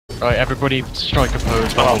Right, everybody strike a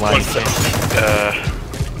pose by the way.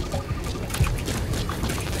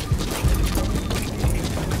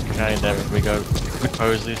 Okay, there we go. Good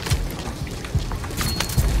poses.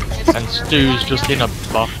 And Stu's just in a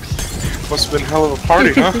box. Must have been a hell of a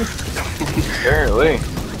party, huh? Apparently.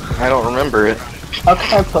 I don't remember it. How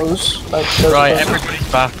can I pose? Like, right,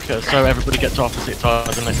 everybody's back, so everybody gets opposite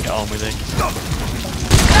sides and let's get on with it.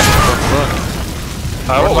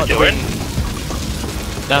 What are we doing?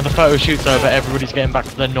 Now the photo shoot's over, everybody's getting back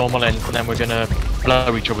to their normal ends and then we're gonna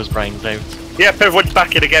blow each other's brains out. Yep, everyone's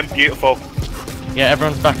back in again, beautiful. Yeah,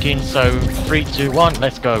 everyone's back in, so 3, 2, 1,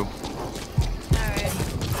 let's go.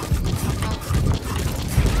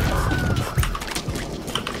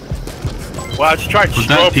 Well, I just tried to Was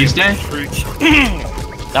that Peace Day?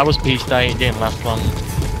 That was Peace Day, it didn't last long.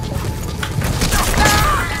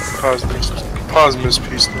 Cosmos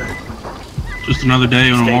Peace Day. Just another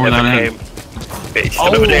day on a war without end. It's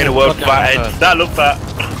another day in a world without end. I love that.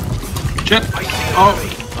 Check. Oh.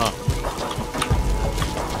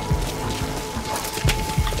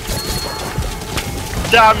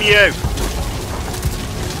 Damn you!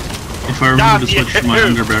 If I remember to switch from my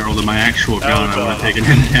underbarrel to my actual gun, I would have taken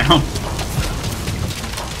him down.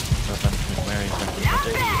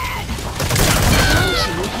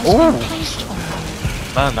 Oh!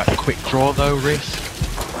 Man, that quick draw though, Risk.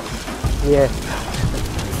 Yeah.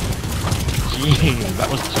 Jeez, that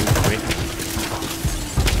was too quick.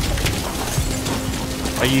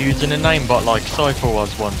 Are you using a namebot like Cypher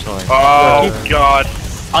was one time? Oh god.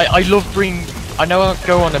 I love bringing... I know I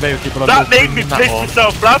go on about it, but I love that made me bringing piss that on.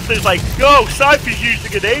 myself laughing. It's like, yo, Cypher's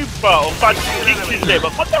using a aimbot or fancy kicks his name.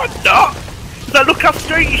 I'm like, no, I'm not. He's like, look how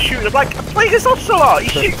straight he's shooting. I'm like, I'm playing this Ocelot. He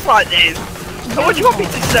shoots like this. And what do you want me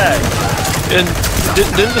to say? And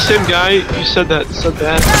didn't the same guy you said that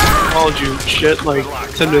called you shit like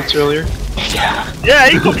 10 minutes earlier? Yeah,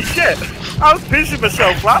 he called me shit. I was pissing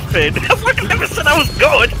myself laughing. I was like, I never said I was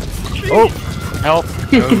good. Jeez. Oh, help!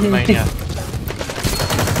 Go, Mania.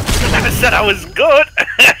 I never said I was good.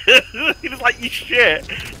 He was like, you shit.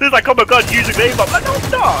 He was like, oh my god, using me. I'm like, no, I'm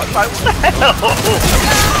not. I'm like, what the hell?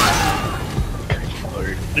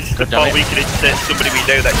 This is the part we can insert somebody we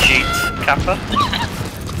know that cheats. Kappa.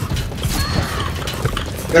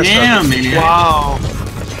 Damn, man. Wow.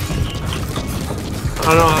 I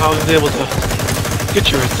don't know how I was able to get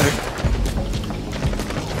you right there.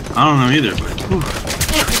 I don't know either, but...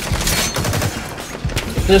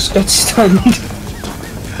 Just got stunned.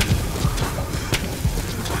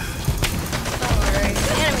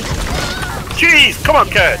 Jeez, come on,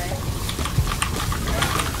 Kurt.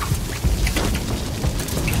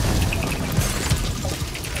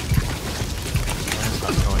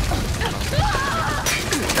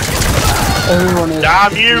 Everyone is.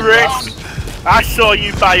 Damn you, Rick! I saw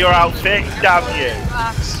you buy your outfit. Damn you.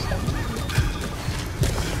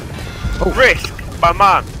 Oh. Risk, my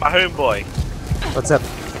man, my homeboy. What's up?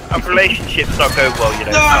 Our relationship's not going well, you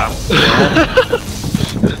know.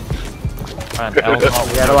 Man,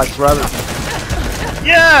 Yeah, they're like brothers.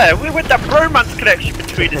 Yeah, we're with that bromance connection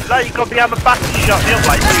between us. Now you got behind my back and shot me up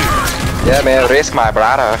like you. Yeah, man, Risk my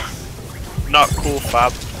brother. Not cool,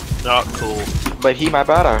 fam. Not cool. But he my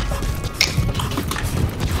brother.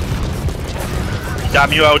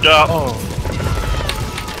 Damn you, Eldar.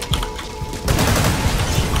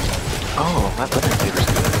 Oh, that lemon flavor's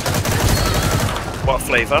good. What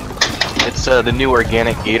flavor? It's the new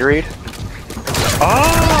organic Gatorade.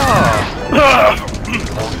 Ah!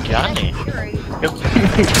 Organic.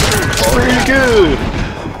 Pretty good!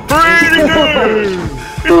 Pretty good!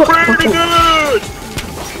 It's pretty good!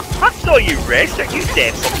 I saw you, Risk. Don't you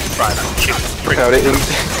dare fucking try that shit.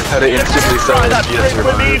 How to instantly sell Try that MGS trick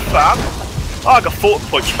with me, fam. Oh, I got thought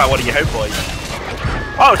punched by one of your homeboys.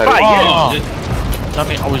 Oh, it's by you.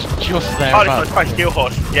 Damn it, I was just there. Oh, it's by Steel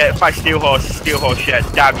Horse. Yeah, it's by Steel Horse. Steel Horse, yeah.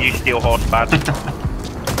 Damn you, Steel Horse, man.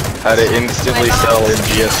 How to instantly sell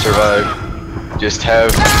MGS Survive. Just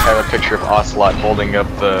have a picture of Ocelot holding up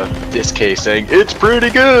the disc case saying, "It's pretty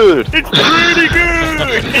good! It's pretty good!"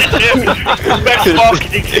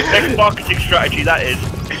 Best marketing strategy, that is.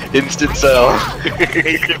 Instant sell.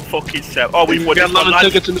 Instant fucking sell. Oh, we've won We got a lot of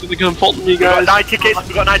tickets into the gun faulting you guys. We got 9 tickets,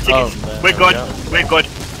 we got 9 tickets. We're good, we're good.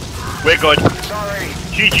 We're good.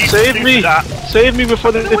 GG, Save me! Save me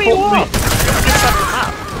before they fault me!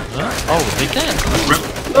 Oh, they can.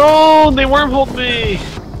 No, they wormholed me!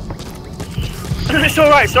 It's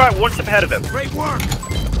alright, one step ahead of him. Great work!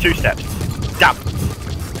 2 steps. Damn.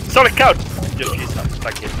 Solid code! Just use that,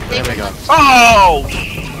 thank you. There we go. Oh,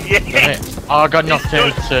 shit! Oh, I got knocked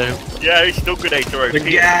out too. Yeah, he's still good, Aether. Oh,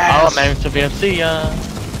 I'm out of here, see ya!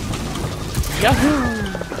 Yahoo!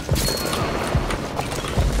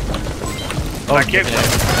 Thank you. yeah.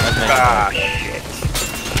 Ah, shit.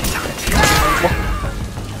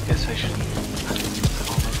 Guess I should.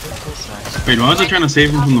 Wait, why was I trying to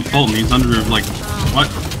save him from the Fulton? He's under, like, what?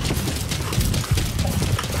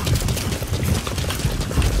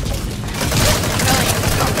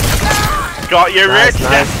 Got you, Nice, Rich!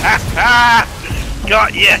 nice.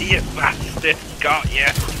 Got you, you bastard! Got you!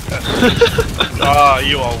 Oh,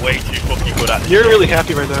 you are way too fucking good at this. You're really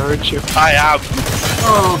happy right now, aren't you? I am.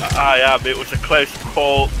 Oh. I am. It was a close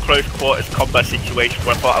quarters combat situation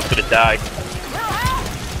where I thought I was gonna die.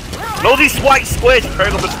 And all these white squares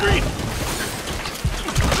appearing on the screen.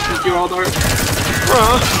 Thank you, Aldar.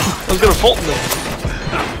 I was gonna Fulton them.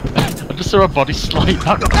 I just saw a body slide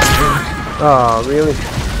back up. Oh, really?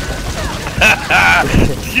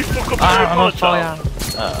 Did you fuck up I'm on the fire.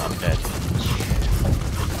 I'm dead.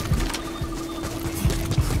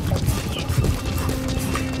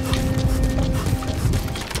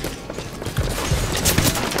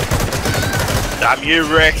 Damn you,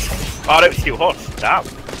 Rick. Oh, I don't see a horse. Damn.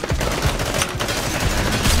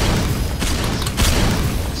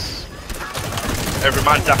 Every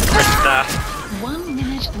man's after Rick now. 1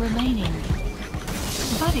 minute remaining.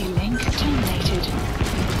 Buddy link terminated.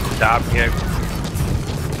 Damn you.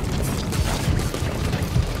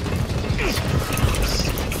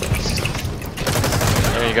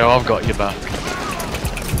 There you go, I've got you back.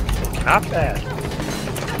 Not bad.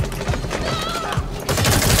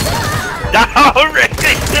 Down, Rick!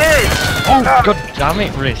 Oh, god damn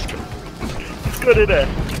it, Risk. He's good in it.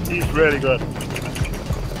 He's really good.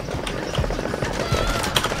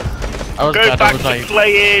 I was Go glad I back was to like,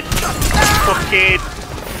 playing fucking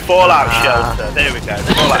Fallout Shelter. There we go.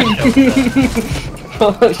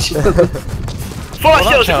 Fallout Shelter. Fallout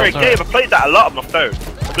Shelter's a great game. I played that a lot on my phone.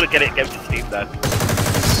 I'm gonna get it again to Steam then.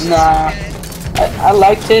 Nah. I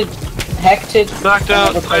liked it. Hacked it. Knocked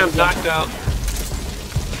out. I am knocked out.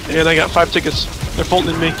 And I got 5 tickets. They're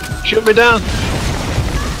Fultoning me. Shoot me down.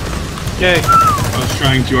 Yay. I was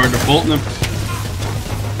trying too hard to Fulton them.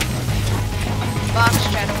 Box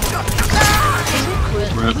shadow.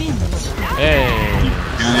 Rip. hey.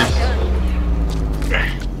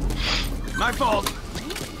 My fault.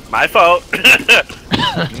 My fault.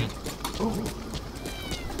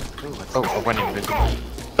 Oh, I went invisible.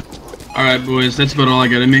 Alright, boys, that's about all I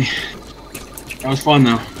got in me. That was fun,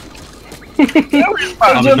 though.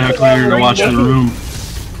 I'll be back later to watch The Room.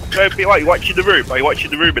 What, you watching The Room? Are you watching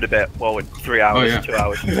The Room in a bit? Well, in 3 hours, Oh, yeah. 2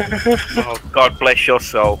 hours. Oh, God bless your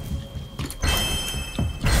soul.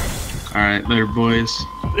 Alright, later, boys.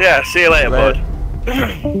 Yeah, see you later, bud.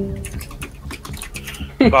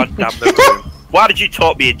 God damn The Room. Why did you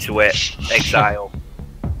talk me into it, Exile?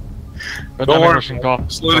 God Don't damn it, worry, Russian cop.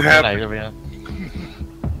 just let it happen.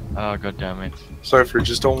 Oh, god damn it. Cypher,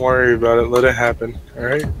 just don't worry about it. Let it happen.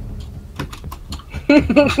 Alright?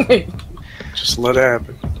 Just let it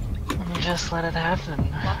happen. Just let it happen.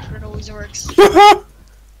 Watch it always works.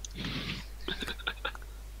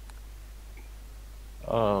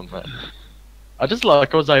 Oh man. I just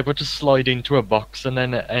like I was able to slide into a box and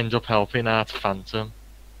then end up helping out Phantom.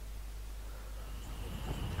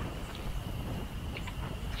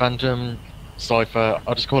 Phantom, Cypher,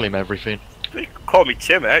 I'll just call him everything. You can call me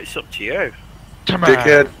Tim, it's up to you.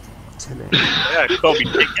 Dickhead. Yeah, call me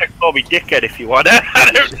dickhead if you want.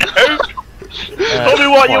 I don't know. Call me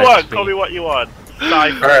what you want. Call me what you want.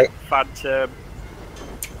 Cypher, Alright. Phantom.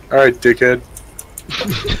 Alright, dickhead.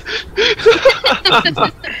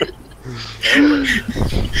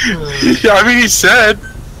 Yeah, I mean, he said.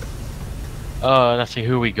 Let's see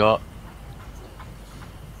who we got.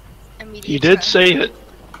 You did say it.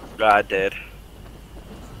 I did.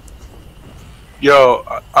 Yo,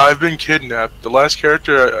 I've been kidnapped. The last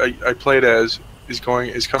character I played as is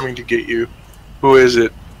coming to get you. Who is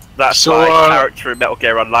it? That's So, my character in Metal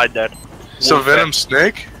Gear Online then. So Wolfie. Venom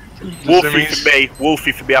Snake? Wolfie for me.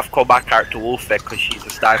 Wolfie for me. I've called my character Wolfie because she's a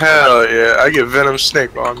sniper. Hell yeah, I get Venom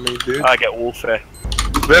Snake on me, dude. I get Wolfie.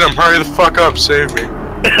 Venom, hurry the fuck up, save me.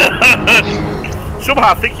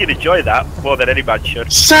 Somehow I think you'd enjoy that more than any man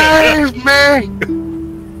should. Save me!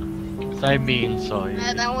 Save me inside.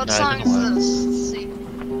 Now what No, it song doesn't is work. this? Let's see.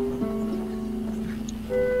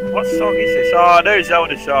 What song is this? Oh, I know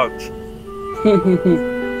Zelda songs.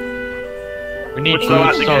 We need What's good wrong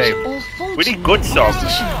with the songs. game? We need good songs.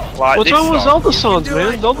 Like What's this wrong with song. Zelda songs,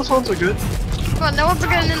 man? Zelda songs are good. Come on, no one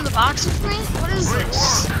getting in the box with me? What is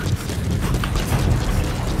this?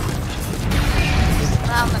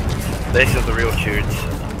 These are the real tunes.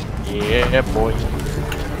 Yeah, boy.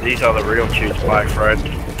 These are the real tunes, my friend.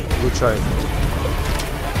 We'll try.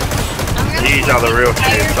 These are the real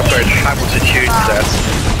tunes. I'm going to hammer the tunes there.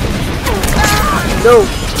 No!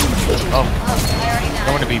 Oh, I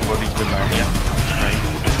want to be buddies with man, yeah.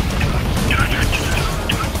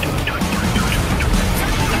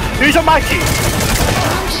 Who's on my team?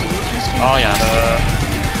 Oh yeah.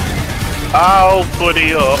 I'll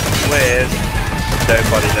buddy up with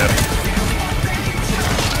nobody then.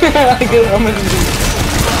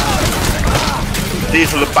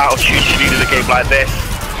 These are the battle shooters you need in a game like this.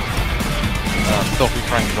 Stuffy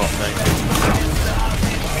Frank got me.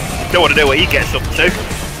 Don't want to know what he gets up to.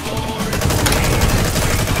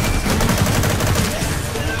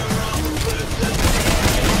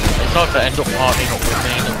 It's hard to end up partying up with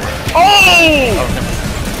me. Oh! never.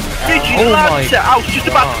 Did you Oh land my it? I was just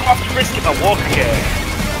about to have to risk it by walking here.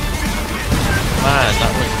 Man,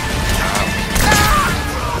 that was.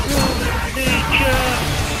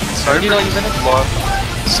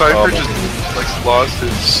 Cypher just like lost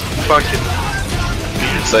his fucking.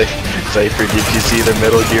 Cypher, did you see the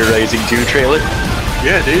Metal Gear Rising 2 trailer?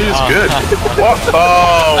 Yeah, dude, it's good. What?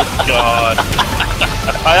 Oh god.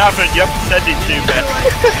 I haven't, you have to send it to me.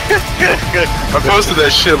 I posted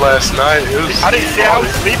that shit last night. It was. I didn't see I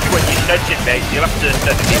was sleeping when you sent it, mate. You'll have to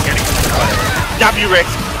send it again. Damn you, Rick.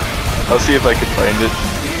 I'll see if I can find it.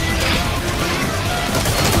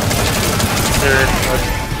 There, I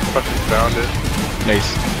fucking found it. Nice.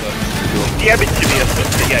 DM it to me or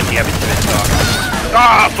something. Yeah, DM it to me.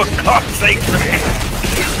 Ah, for God's sake, Rick.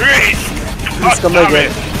 Rick. Please come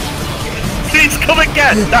again. Please come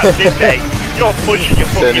again. That's it, mate. You're pushing your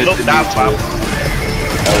fucking luck down, pal.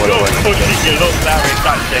 You're pushing your luck down, Rick.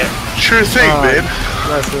 That's it. Sure thing, babe.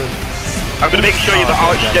 Nice one. I'm gonna make sure you're the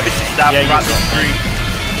arch nemesis down right the street.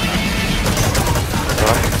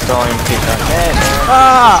 Don't even pick that.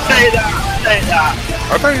 Ah! Say that. Say that.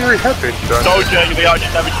 I thought you already had it done. Told you you'll be arch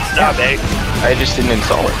nemesis now, mate. I just didn't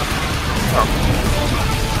install it.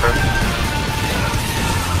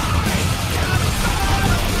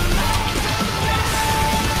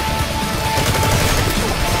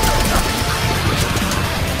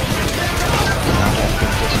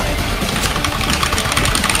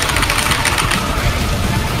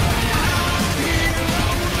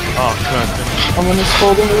 Oh god. Someone is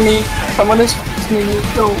holding me. Someone is holding me.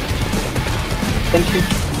 No. Thank you.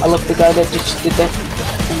 I love the guy that just did that.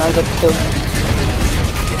 And I got killed.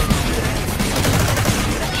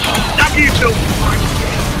 Damn you, Phil.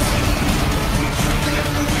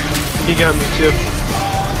 He got me too.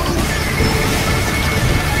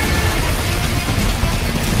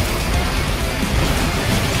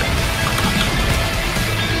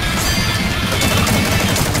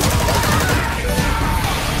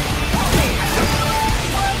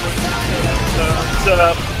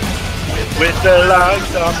 Up with the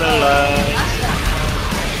lights on the line.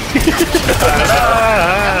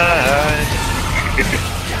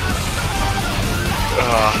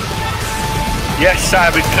 Yes,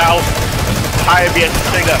 Simon Cowell. I am yet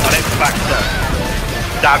singer on X Factor.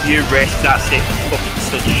 Damn you, Rick. That's it. Fucking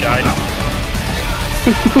sunshine.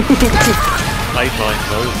 Playtime's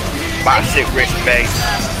over. That's it, Rick, mate.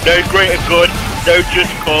 No greater good, no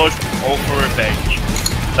just cause, all for revenge.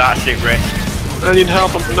 That's it, Rick. I need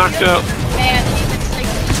help, I'm knocked out. Man,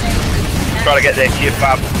 Try to get there to you,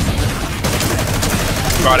 fam.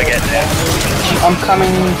 Try to get there. I'm coming.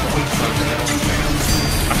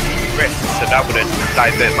 Rick, so that would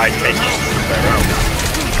divert my attention somewhere else.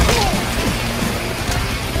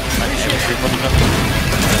 Back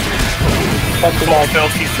to that.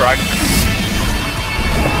 Filthy frag.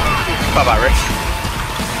 Bye bye, Rick.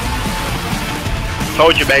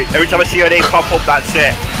 Told you, mate. Every time I see your name pop up, that's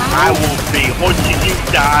it. I will be hunting you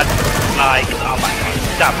down like, oh my god,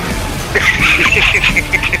 damn.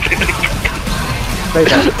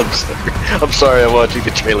 I'm sorry, I'm watching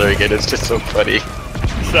the trailer again, it's just so funny.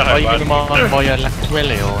 Are you going to mind Moya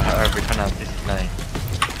Lactuelli or however you pronounce his name?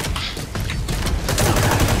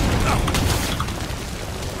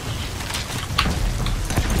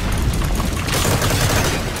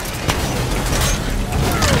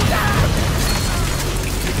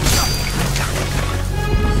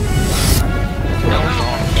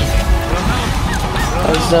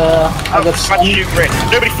 I got stunned. Shoot Rick.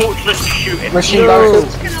 Nobody thought it was to shoot him. Machine gun.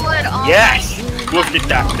 Yes! Good did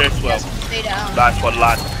that as well. Stay down. Nice one,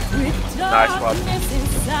 lad. Nice one.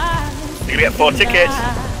 You're gonna get 4 tickets.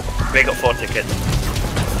 We got 4 tickets.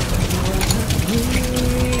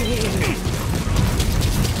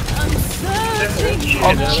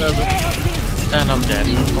 And I'm dead.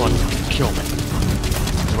 Come on, kill me.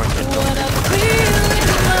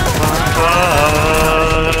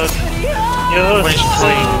 You're Where's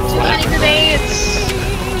sweet. Many grenades.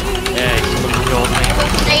 Yeah, he's looking killed me.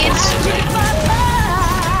 Grenades.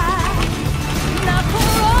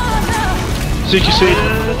 CQC.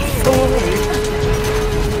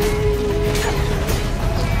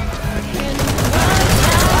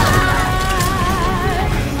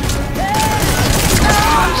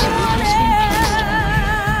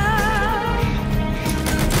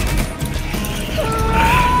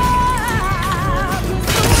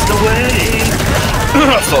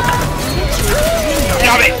 Fuck.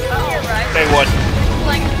 Damn it! They won.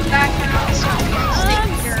 Like back out, so stick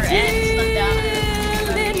your ends them down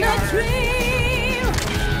in the yard.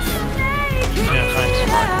 Yeah, thanks,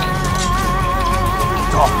 Frank.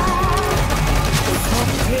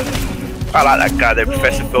 I like that guy, there,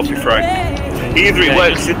 Professor Filthy Frank. Either he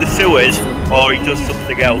works in the sewers or he does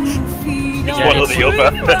something else. It's one or the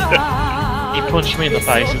other. He punched me in the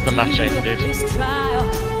face as the match ended.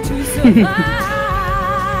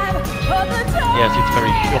 Yes, it's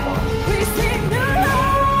very short.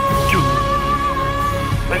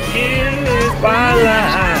 My kid is my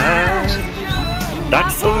life.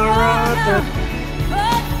 That's alright.